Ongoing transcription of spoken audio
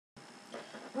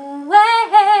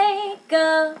Wake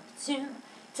up to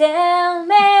tell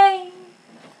me.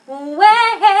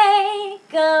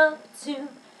 Wake up to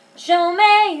show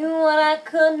me what I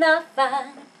could not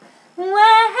find.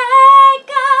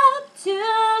 Wake up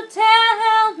to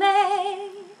tell me.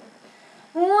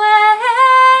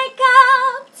 Wake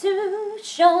up to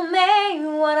show me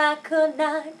what I could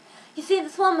not. You see,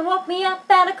 this woman woke me up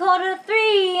at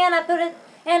 2:45,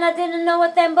 and I didn't know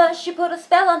it then, but she put a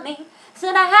spell on me.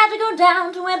 Said I had to go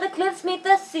down to where the cliffs meet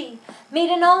the sea,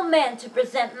 meet an old man to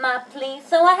present my plea.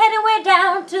 So I headed way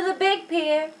down to the big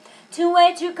pier,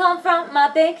 to confront my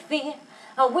big fear.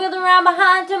 I wheeled around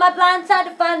behind to my blind side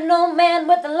to find an old man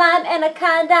with a lime and a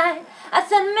kind eye. I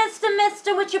said,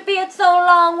 Mister, with your beard so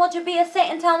long, won't you be a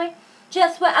saint and tell me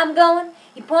just where I'm going?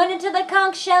 He pointed to the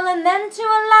conch shell and then to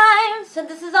a lime. Said,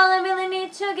 this is all I really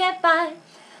need to get by.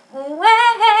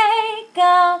 Wake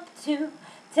up to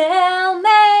tell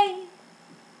me.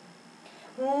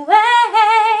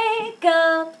 Wake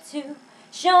up to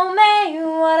show me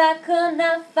what I could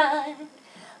not find.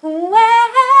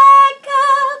 Wake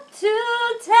up to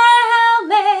tell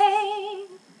me.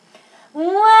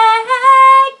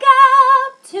 Wake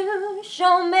up to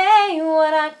show me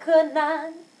what I could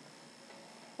not.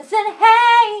 I said,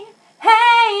 hey,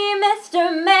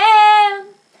 Mr.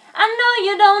 Man, I know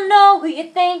you don't know who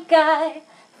you think I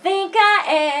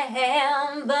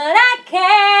am, but I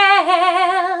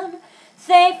can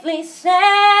safely say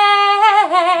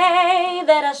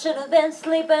that I should have been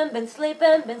sleeping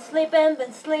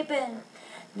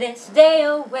this day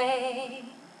away.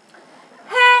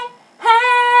 Hey,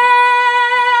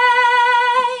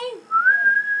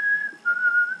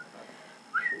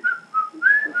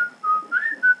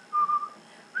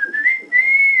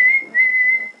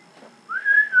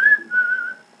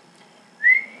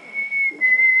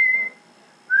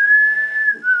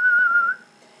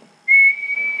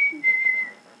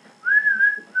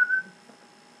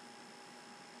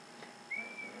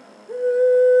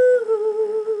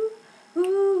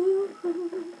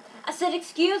 I said,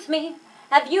 excuse me,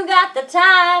 have you got the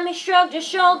time? He shrugged his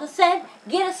shoulders, said,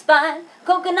 get a spine.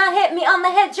 Coconut hit me on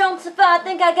the head, Joseph, I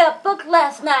think I got booked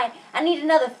last night. I need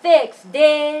another fix,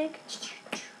 dig.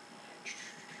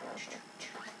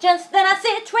 Just then I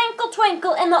see a twinkle,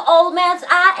 twinkle in the old man's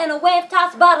eye, and a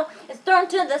wave-tossed bottle is thrown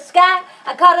to the sky.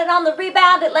 I caught it on the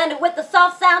rebound, it landed with a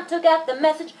soft sound, took out the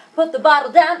message, put the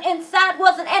bottle down. Inside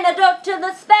was an antidote to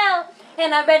the spell,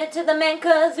 and I read it to the man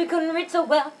 'cause we couldn't read so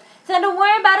well. Said, don't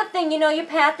worry about a thing, you know your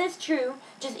path is true.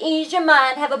 Just ease your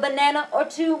mind, have a banana or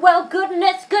two. Well,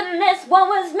 goodness, what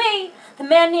was me? The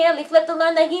man nearly flipped to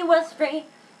learn that he was free.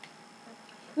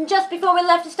 And just before we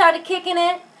left, he started kicking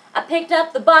it. I picked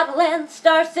up the bottle and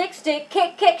star 6 stick.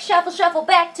 Kick, kick, shuffle, shuffle,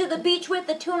 back to the beach with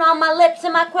the tune on my lips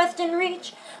and my quest in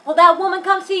reach. Will that woman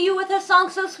come see you with her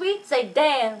song so sweet? Say,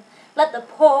 damn, let the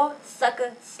poor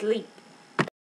sucker sleep.